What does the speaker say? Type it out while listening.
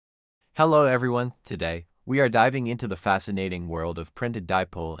Hello everyone, today we are diving into the fascinating world of printed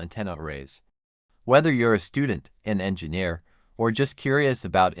dipole antenna arrays. Whether you're a student, an engineer, or just curious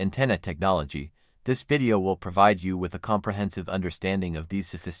about antenna technology, this video will provide you with a comprehensive understanding of these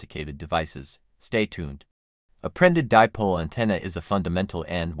sophisticated devices. Stay tuned. A printed dipole antenna is a fundamental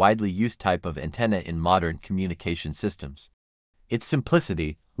and widely used type of antenna in modern communication systems. Its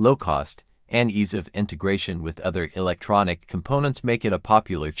simplicity, low cost, and ease of integration with other electronic components make it a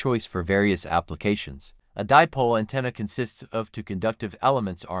popular choice for various applications. A dipole antenna consists of two conductive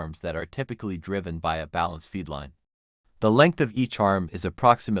elements arms that are typically driven by a balanced feed line. The length of each arm is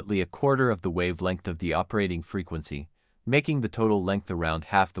approximately a quarter of the wavelength of the operating frequency, making the total length around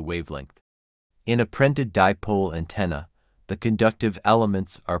half the wavelength. In a printed dipole antenna, the conductive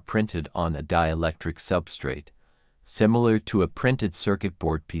elements are printed on a dielectric substrate, similar to a printed circuit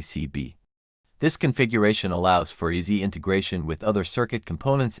board PCB. This configuration allows for easy integration with other circuit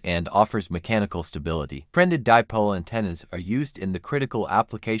components and offers mechanical stability. Printed dipole antennas are used in the critical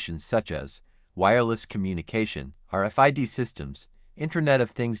applications such as wireless communication, RFID systems, Internet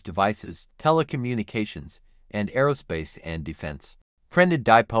of Things devices, telecommunications, and aerospace and defense. Printed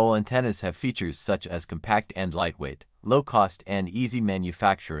dipole antennas have features such as compact and lightweight, low cost and easy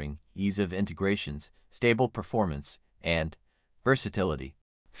manufacturing, ease of integrations, stable performance, and versatility.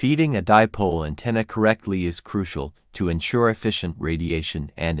 Feeding a dipole antenna correctly is crucial to ensure efficient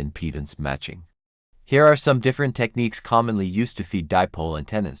radiation and impedance matching. Here are some different techniques commonly used to feed dipole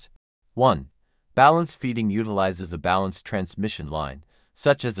antennas. 1. Balanced feeding utilizes a balanced transmission line,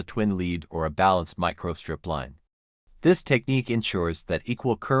 such as a twin lead or a balanced microstrip line. This technique ensures that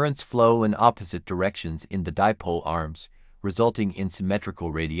equal currents flow in opposite directions in the dipole arms, resulting in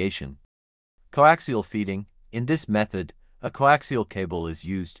symmetrical radiation. Coaxial feeding. In this method, a coaxial cable is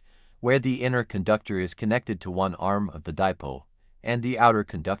used, where the inner conductor is connected to one arm of the dipole, and the outer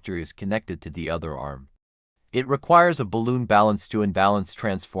conductor is connected to the other arm. It requires a balloon balance-to-imbalance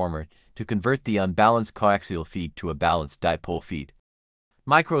transformer to convert the unbalanced coaxial feed to a balanced dipole feed.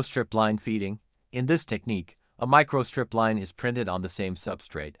 Microstrip line feeding. In this technique, a microstrip line is printed on the same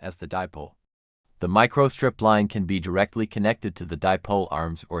substrate as the dipole. The microstrip line can be directly connected to the dipole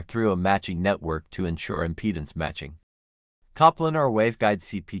arms or through a matching network to ensure impedance matching. Coplanar waveguide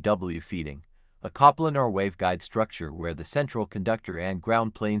CPW feeding. A coplanar waveguide structure where the central conductor and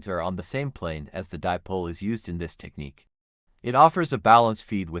ground planes are on the same plane as the dipole is used in this technique. It offers a balanced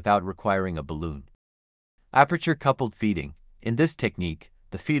feed without requiring a balloon. Aperture coupled feeding. In this technique,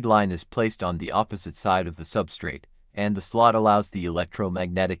 the feed line is placed on the opposite side of the substrate, and the slot allows the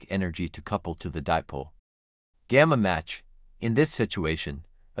electromagnetic energy to couple to the dipole. Gamma match. In this situation,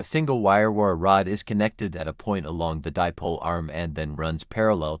 a single wire or a rod is connected at a point along the dipole arm and then runs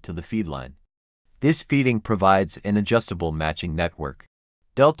parallel to the feed line. This feeding provides an adjustable matching network.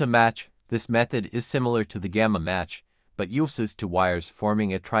 Delta match. This method is similar to the gamma match, but uses two wires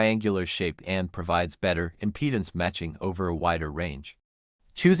forming a triangular shape and provides better impedance matching over a wider range.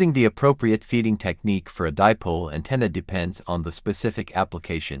 Choosing the appropriate feeding technique for a dipole antenna depends on the specific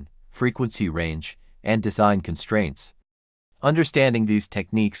application, frequency range, and design constraints. Understanding these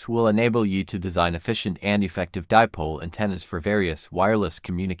techniques will enable you to design efficient and effective dipole antennas for various wireless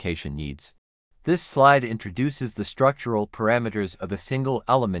communication needs. This slide introduces the structural parameters of a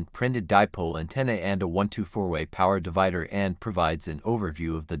single-element printed dipole antenna and a 1-to-4-way power divider and provides an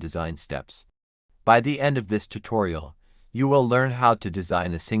overview of the design steps. By the end of this tutorial, you will learn how to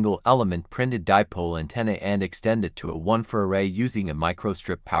design a single-element printed dipole antenna and extend it to a 1-for array using a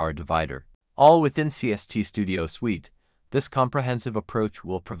microstrip power divider, all within CST Studio Suite. This comprehensive approach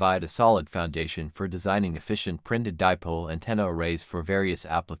will provide a solid foundation for designing efficient printed dipole antenna arrays for various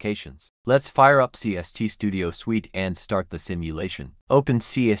applications. Let's fire up CST Studio Suite and start the simulation. Open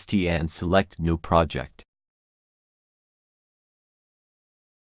CST and select New Project.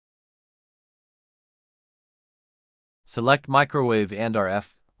 Select Microwave and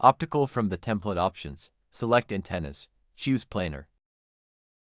RF, Optical from the template options. Select Antennas. Choose Planar.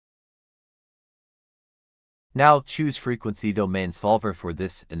 Now choose Frequency Domain Solver for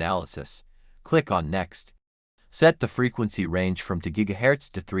this analysis. Click on Next. Set the frequency range from 2 GHz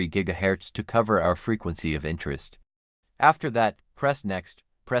to 3 GHz to cover our frequency of interest. After that, press Next,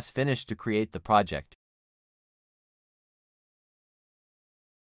 press Finish to create the project.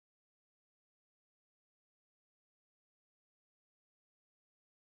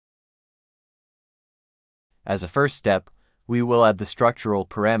 As a first step, we will add the structural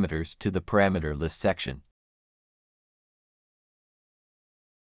parameters to the parameter list section.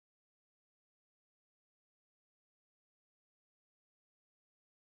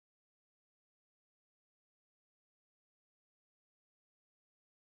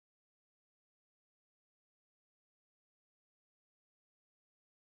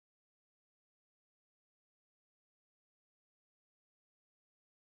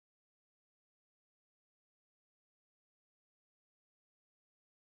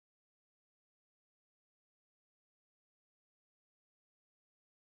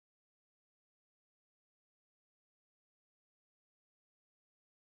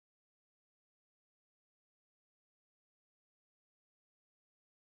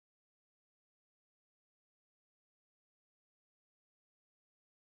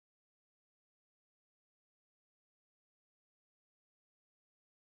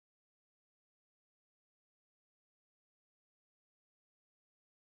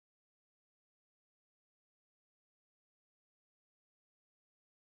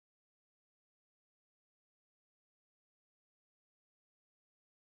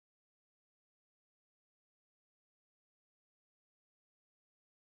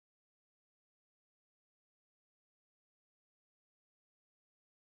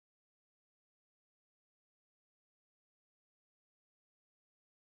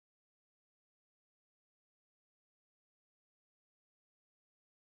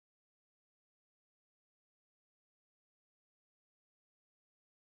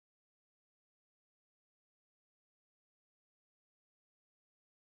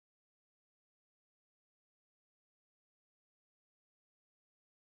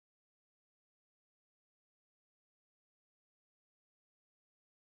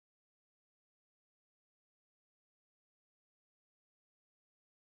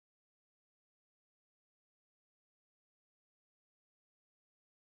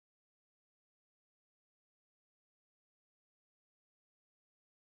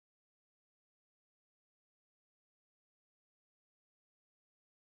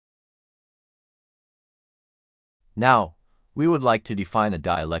 Now, we would like to define a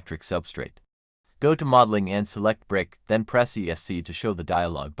dielectric substrate. Go to Modeling and select Brick, then press ESC to show the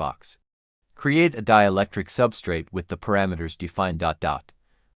dialog box. Create a dielectric substrate with the parameters defined.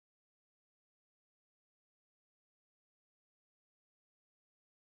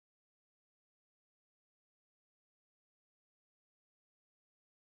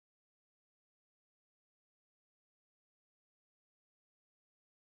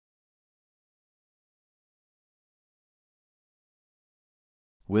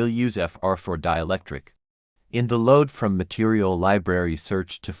 We'll use FR for dielectric. In the Load from Material library,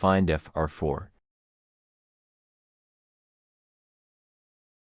 search to find FR4.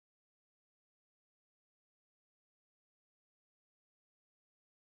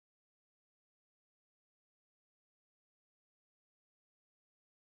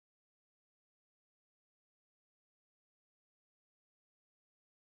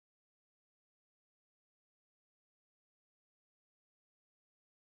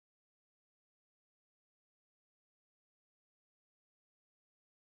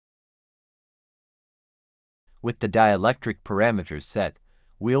 With the dielectric parameters set,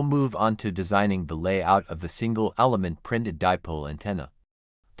 we'll move on to designing the layout of the single-element printed dipole antenna.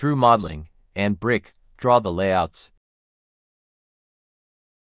 Through Modeling and Brick, draw the layouts.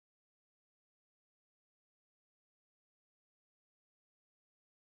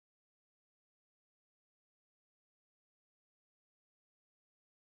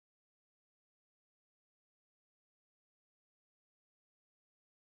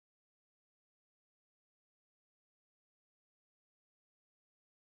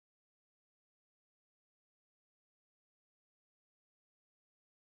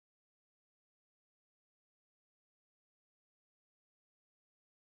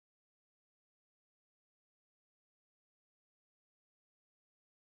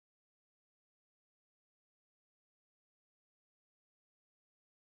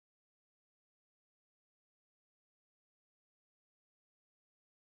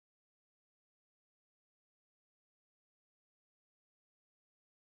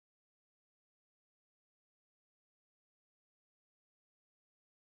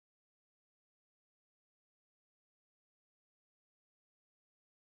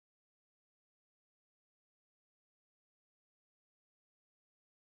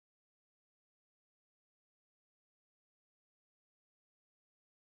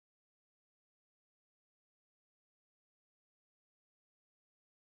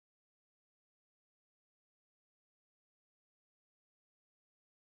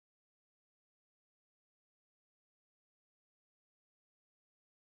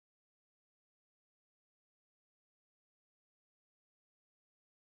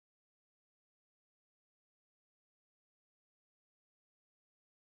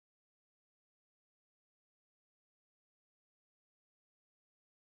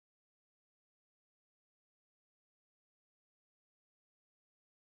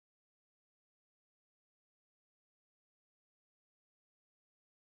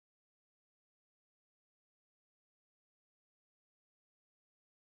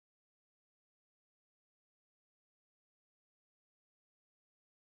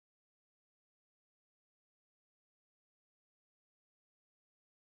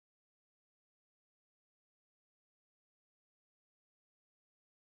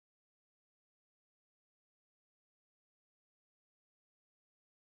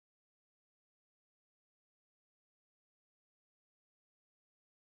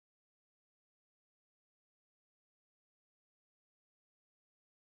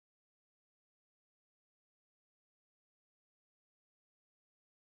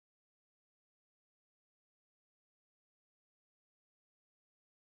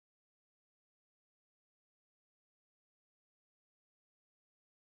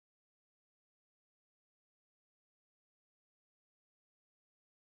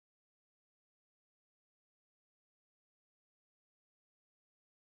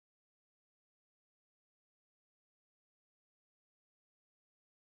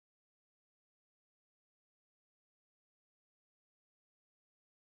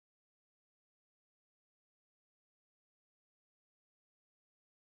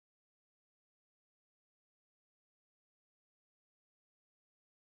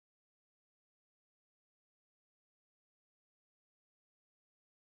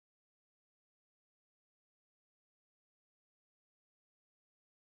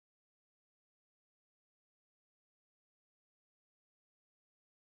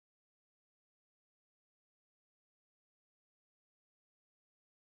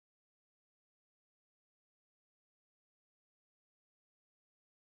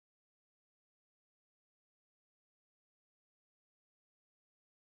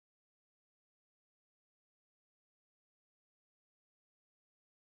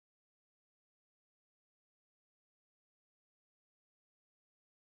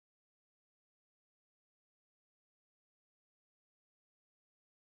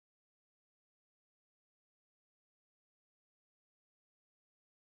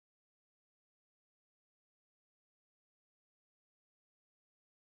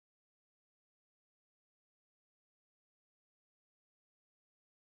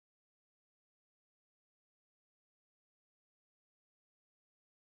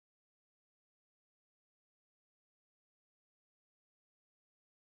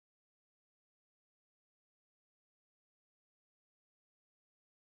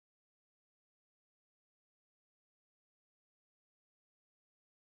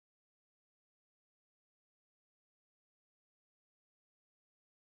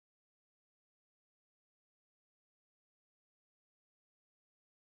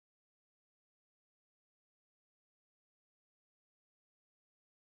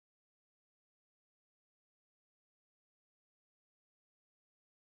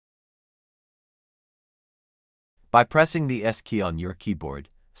 By pressing the S key on your keyboard,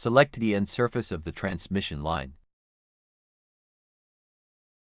 select the end surface of the transmission line.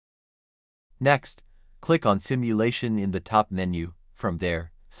 Next, click on Simulation in the top menu. From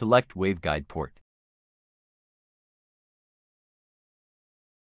there, select Waveguide port.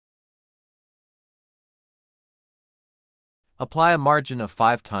 Apply a margin of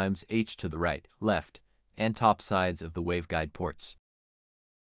 5 times H to the right, left, and top sides of the waveguide ports.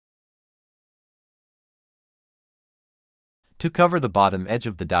 To cover the bottom edge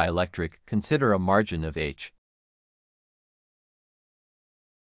of the dielectric, consider a margin of H.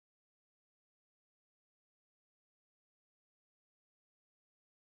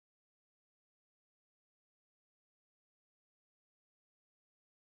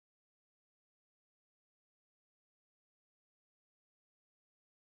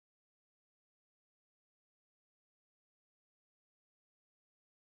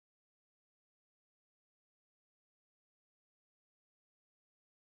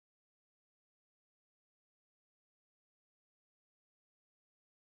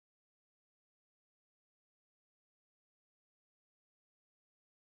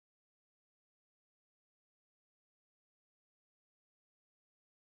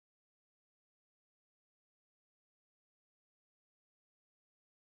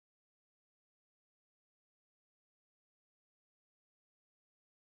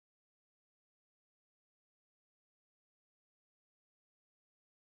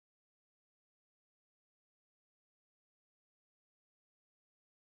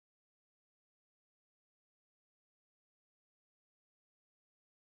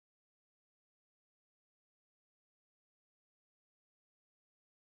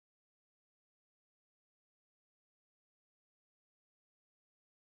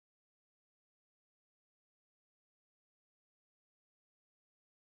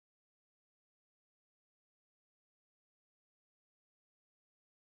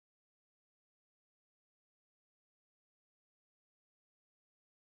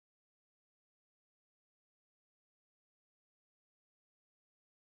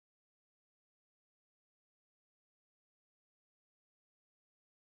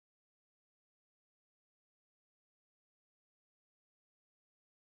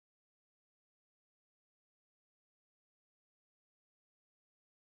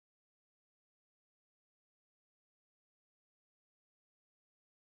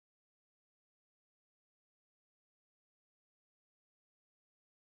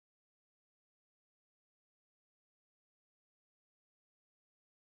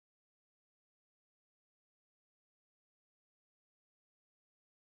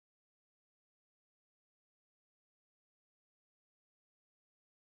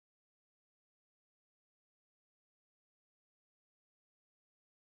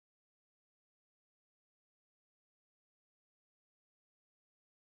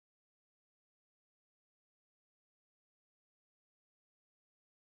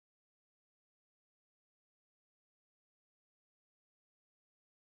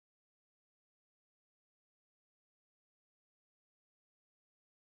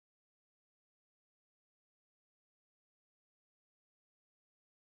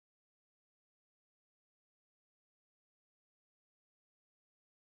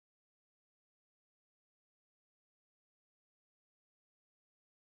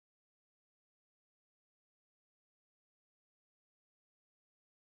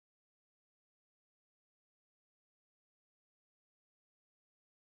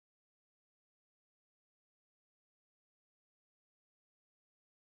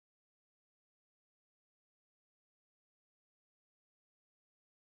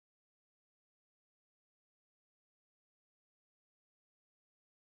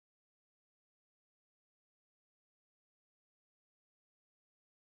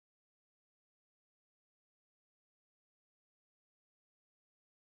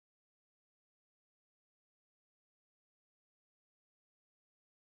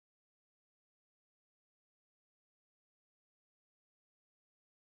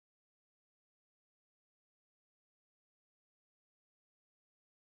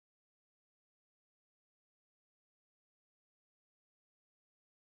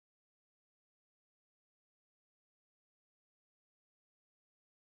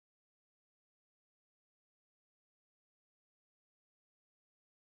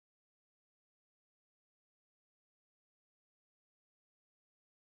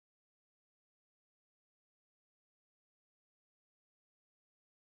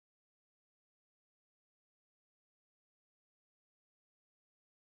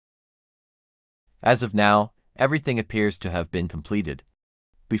 As of now, everything appears to have been completed.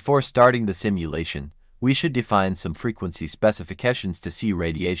 Before starting the simulation, we should define some frequency specifications to see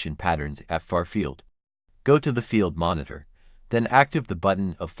radiation patterns at far field. Go to the field monitor, then active the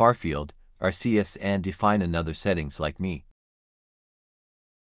button of far field, RCS, and define another settings like me.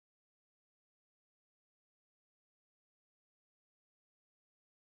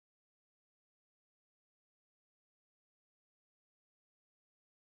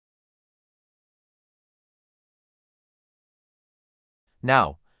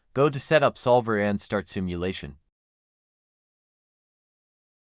 Now, go to Setup Solver and start simulation.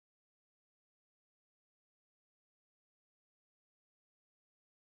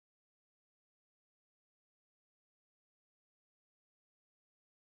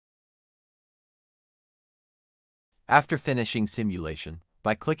 After finishing simulation,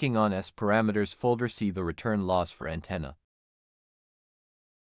 by clicking on S Parameters folder, see the return loss for antenna.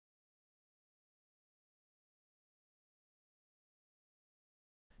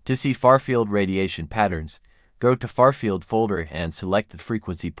 To see far-field radiation patterns, go to Far-Field folder and select the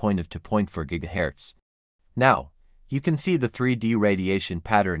frequency point-to-point for GHz. Now, you can see the 3D radiation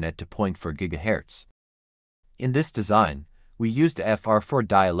pattern at 2.4 GHz. In this design, we used FR4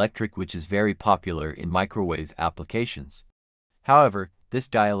 dielectric, which is very popular in microwave applications. However, this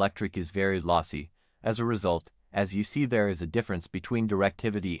dielectric is very lossy. As a result, as you see, there is a difference between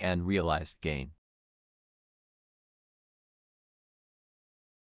directivity and realized gain.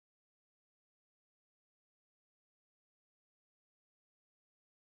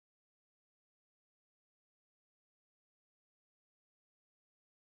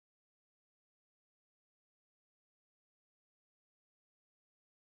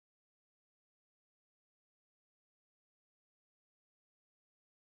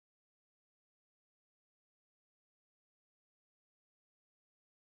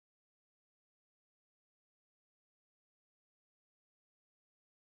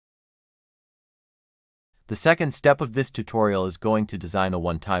 The second step of this tutorial is going to design a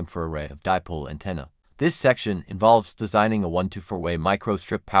one-time for array of dipole antenna. This section involves designing a 1-to-4-way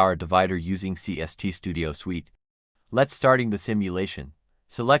microstrip power divider using CST Studio Suite. Let's starting the simulation.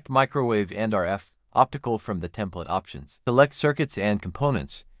 Select microwave and RF optical from the template options. Select circuits and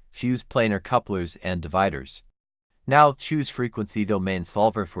components. Choose planar couplers and dividers. Now choose frequency domain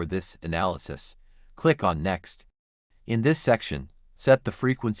solver for this analysis. Click on Next. In this section, set the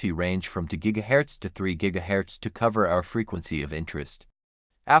frequency range from 2 GHz to 3 GHz to cover our frequency of interest.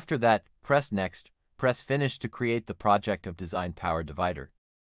 After that, press Next, press Finish to create the project of Design Power Divider.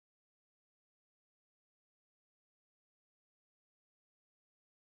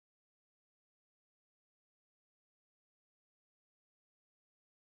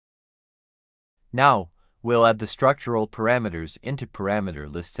 Now, we'll add the structural parameters into Parameter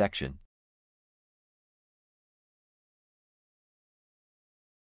List section.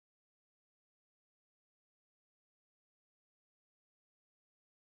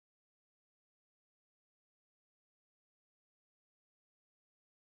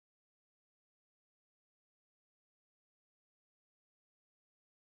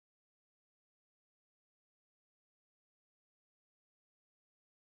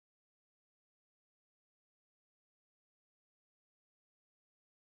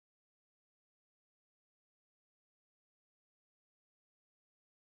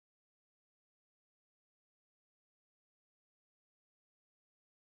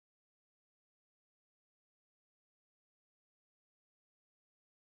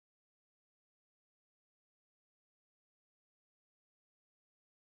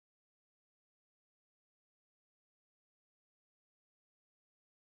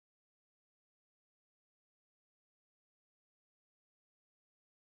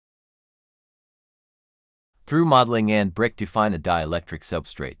 Through modeling and brick, define a dielectric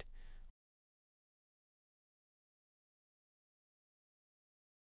substrate.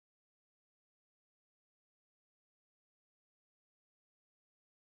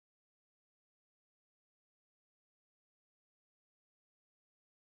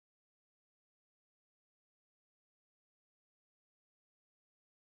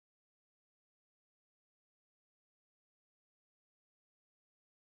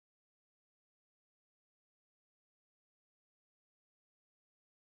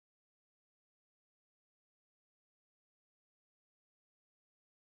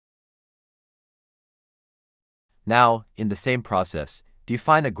 Now, in the same process,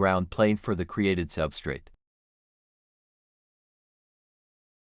 define a ground plane for the created substrate.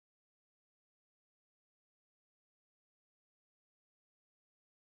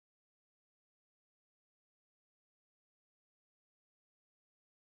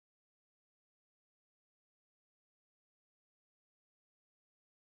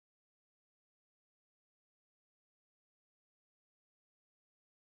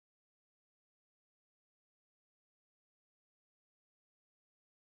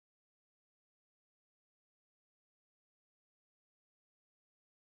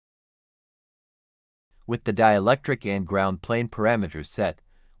 With the dielectric and ground plane parameters set,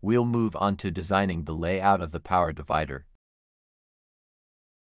 we'll move on to designing the layout of the power divider.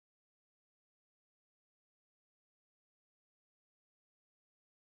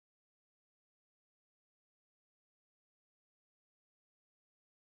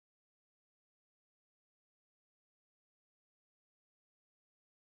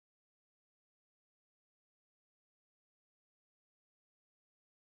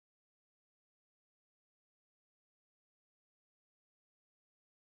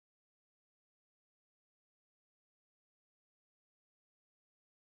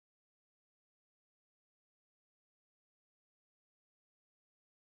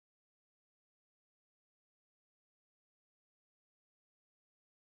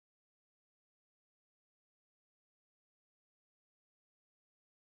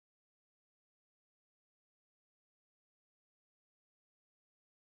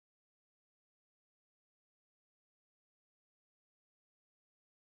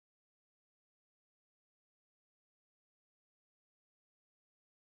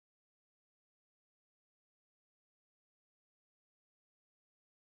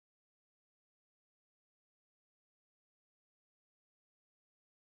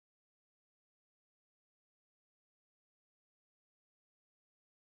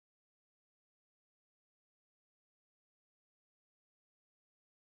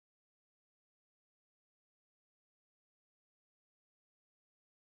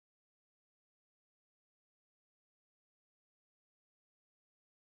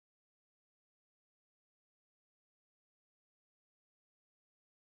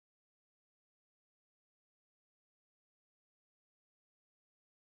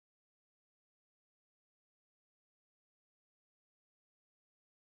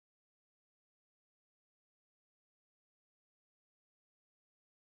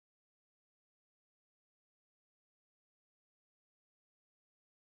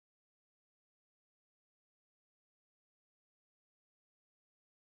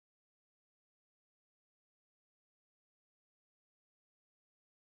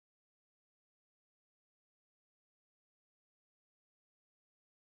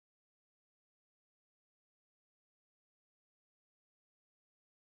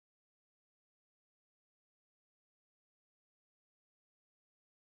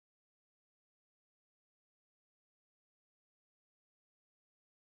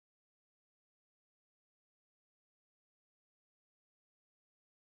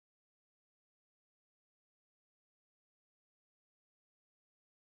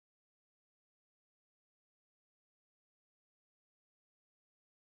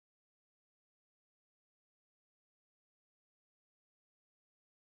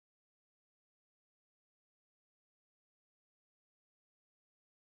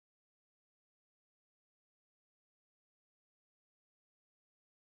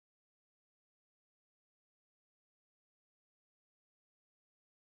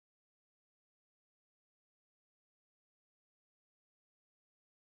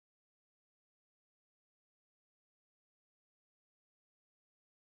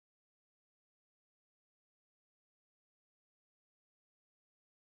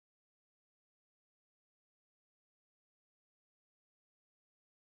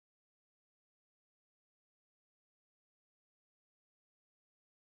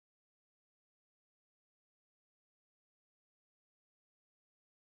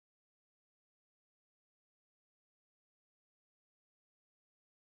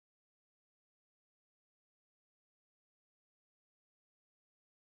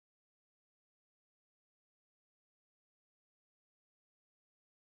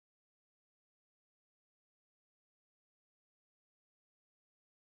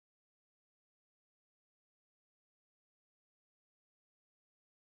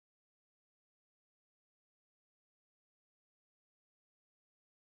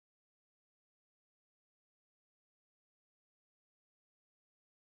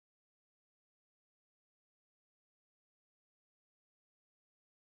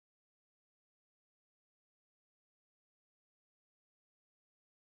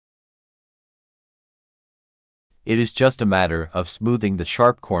 It is just a matter of smoothing the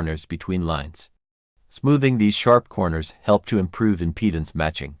sharp corners between lines. Smoothing these sharp corners help to improve impedance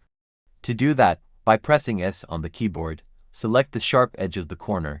matching. To do that, by pressing S on the keyboard, select the sharp edge of the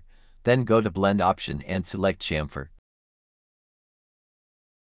corner, then go to Blend option and select chamfer.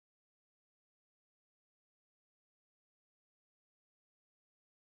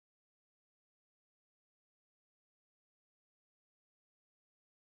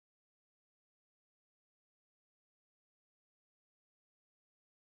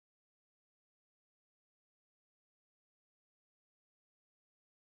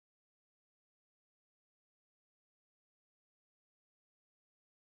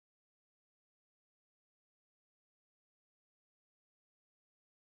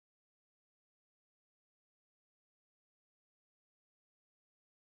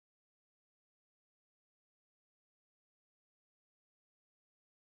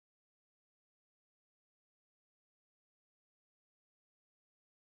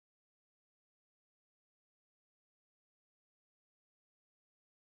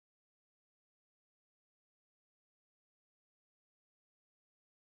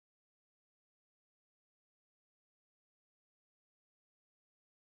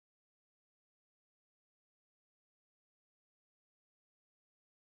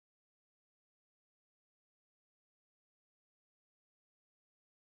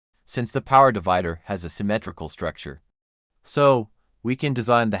 since the power divider has a symmetrical structure. So, we can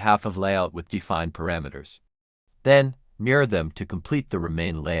design the half of layout with defined parameters. Then, mirror them to complete the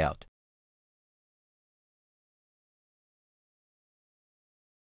remaining layout.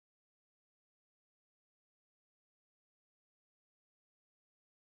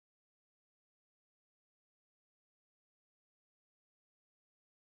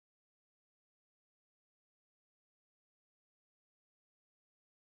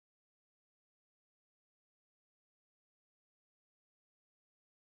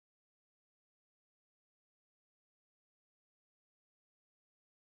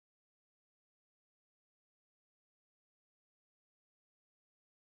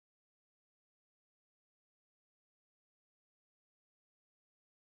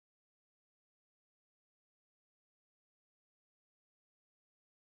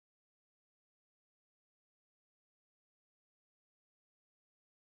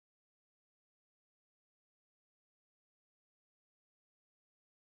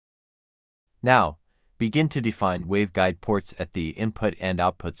 Now, begin to define waveguide ports at the input and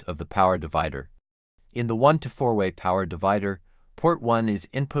outputs of the power divider. In the 1 to 4-way power divider, port 1 is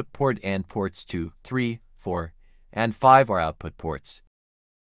input port and ports 2, 3, 4, and 5 are output ports.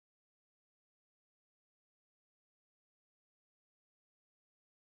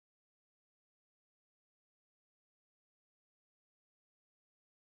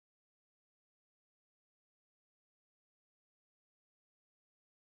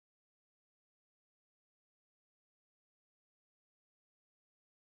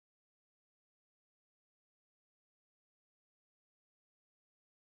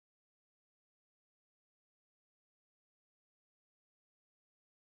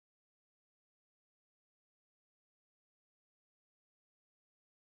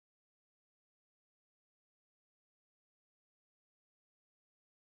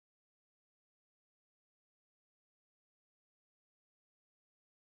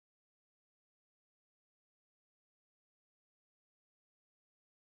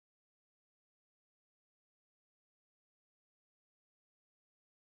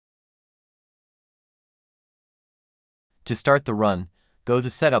 To start the run, go to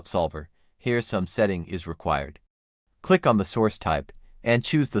Setup Solver. Here some setting is required. Click on the source type and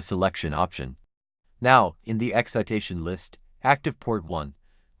choose the selection option. Now, in the excitation list, active port 1.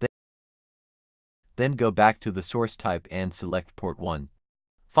 Then go back to the source type and select port 1.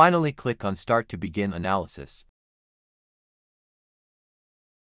 Finally, click on Start to begin analysis.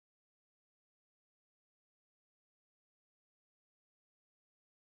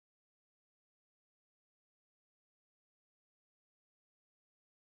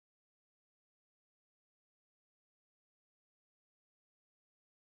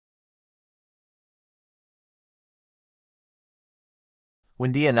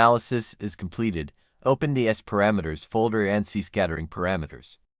 When the analysis is completed, open the S parameters folder and see scattering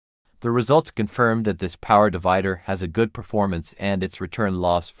parameters. The results confirm that this power divider has a good performance and its return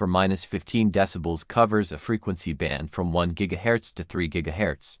loss for -15 decibels covers a frequency band from 1 GHz to 3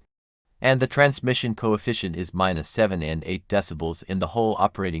 GHz. And the transmission coefficient is -7 and 8 decibels in the whole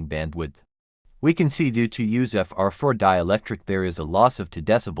operating bandwidth. We can see due to use FR4 dielectric there is a loss of 2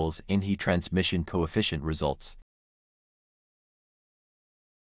 decibels in heat transmission coefficient results.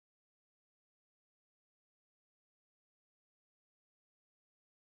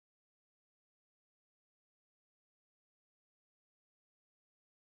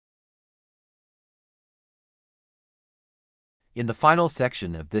 In the final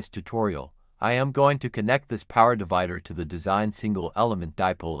section of this tutorial, I am going to connect this power divider to the design single element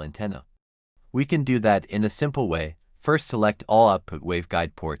dipole antenna. We can do that in a simple way. First select all output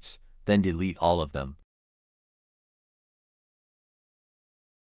waveguide ports, then delete all of them.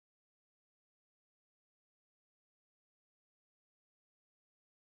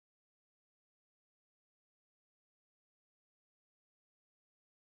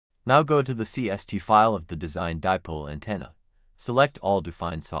 Now go to the CST file of the design dipole antenna. Select all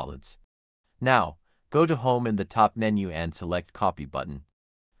defined solids. Now, go to Home in the top menu and select Copy button.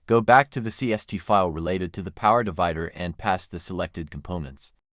 Go back to the CST file related to the power divider and paste the selected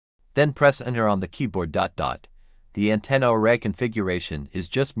components. Then press Enter on the keyboard. The antenna array configuration is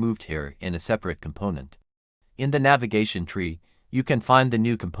just moved here in a separate component. In the navigation tree, you can find the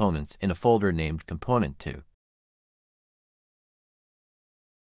new components in a folder named Component 2.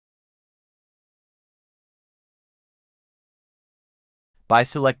 By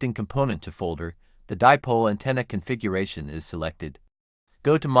selecting Component to folder, the dipole antenna configuration is selected.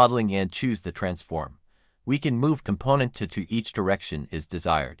 Go to Modeling and choose the transform. We can move component to each direction as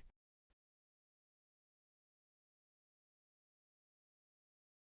desired.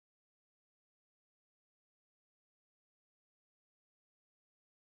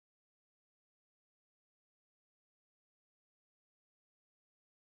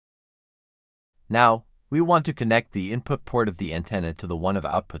 Now, we want to connect the input port of the antenna to the one of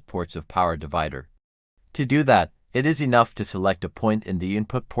output ports of power divider. To do that, it is enough to select a point in the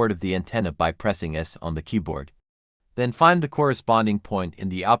input port of the antenna by pressing S on the keyboard. Then find the corresponding point in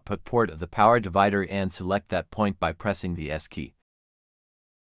the output port of the power divider and select that point by pressing the S key.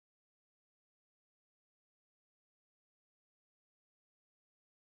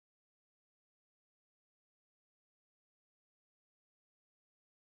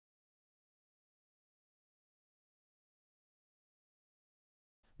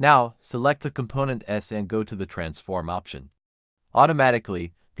 Now, select the component S and go to the Transform option.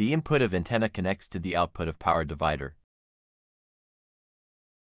 Automatically, the input of antenna connects to the output of power divider.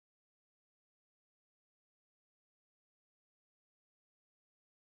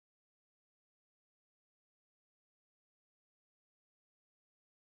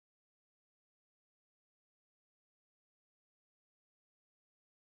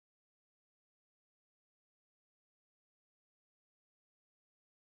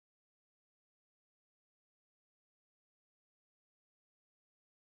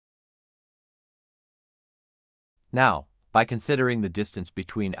 Now, by considering the distance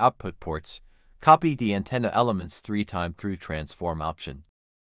between output ports, copy the antenna elements 3 times through Transform option.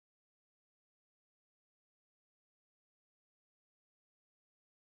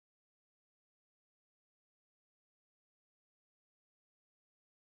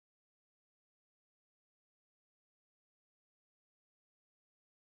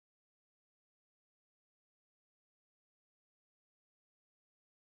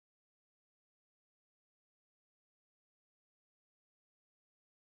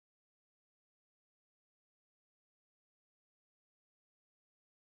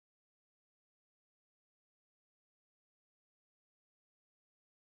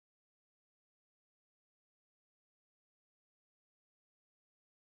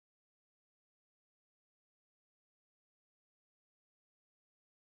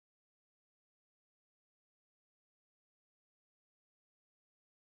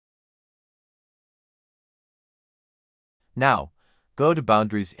 Now, go to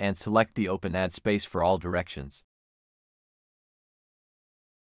Boundaries and select the Open Add Space for all directions.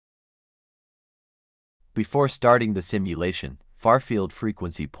 Before starting the simulation, far-field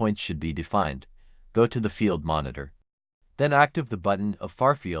frequency points should be defined. Go to the Field Monitor. Then active the button of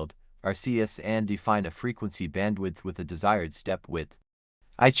Far-Field, RCS, and define a frequency bandwidth with a desired step width.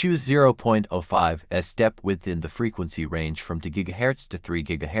 I choose 0.05 as step width in the frequency range from 2 GHz to 3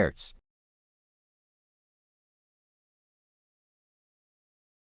 GHz.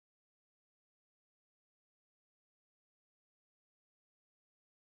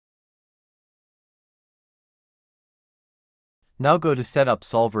 Now go to Setup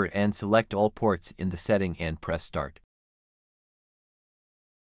Solver and select all ports in the setting and press Start.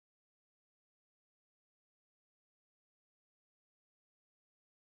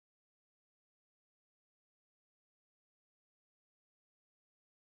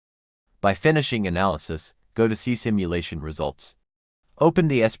 By finishing analysis, go to See Simulation Results. Open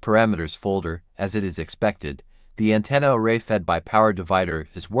the S Parameters folder. As it is expected, the antenna array fed by power divider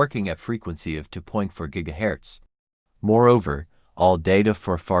is working at frequency of 2.4 GHz. Moreover, all data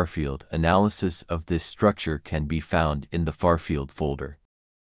for far-field analysis of this structure can be found in the far-field folder.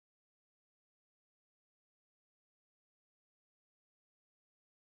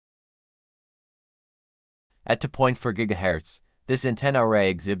 At 2.4 GHz, this antenna array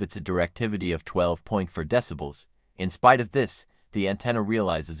exhibits a directivity of 12.4 decibels. In spite of this, the antenna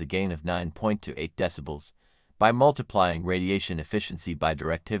realizes a gain of 9.28 decibels. By multiplying radiation efficiency by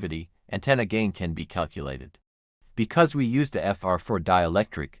directivity, antenna gain can be calculated. Because we used the FR for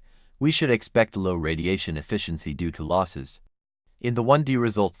dielectric, we should expect low radiation efficiency due to losses. In the 1D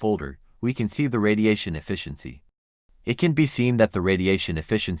result folder, we can see the radiation efficiency. It can be seen that the radiation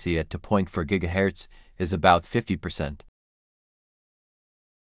efficiency at 2.4 GHz is about 50%.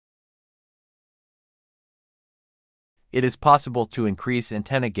 It is possible to increase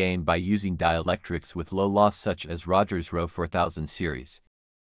antenna gain by using dielectrics with low loss such as Rogers Row 4000 series.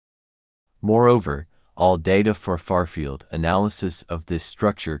 Moreover, all data for far-field analysis of this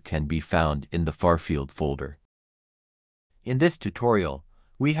structure can be found in the far-field folder. In this tutorial,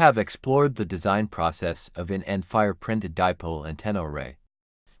 we have explored the design process of an end-fire printed dipole antenna array.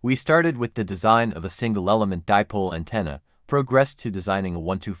 We started with the design of a single-element dipole antenna, progressed to designing a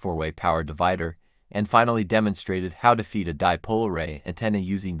 1-to-4-way power divider, and finally demonstrated how to feed a dipole array antenna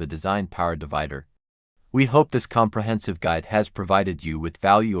using the design power divider. We hope this comprehensive guide has provided you with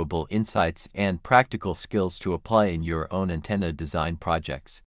valuable insights and practical skills to apply in your own antenna design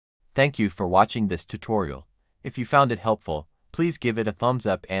projects. Thank you for watching this tutorial. If you found it helpful, Please give it a thumbs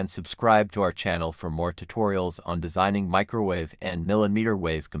up and subscribe to our channel for more tutorials on designing microwave and millimeter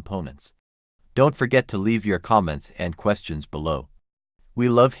wave components. Don't forget to leave your comments and questions below. We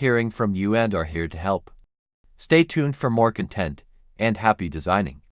love hearing from you and are here to help. Stay tuned for more content, and happy designing.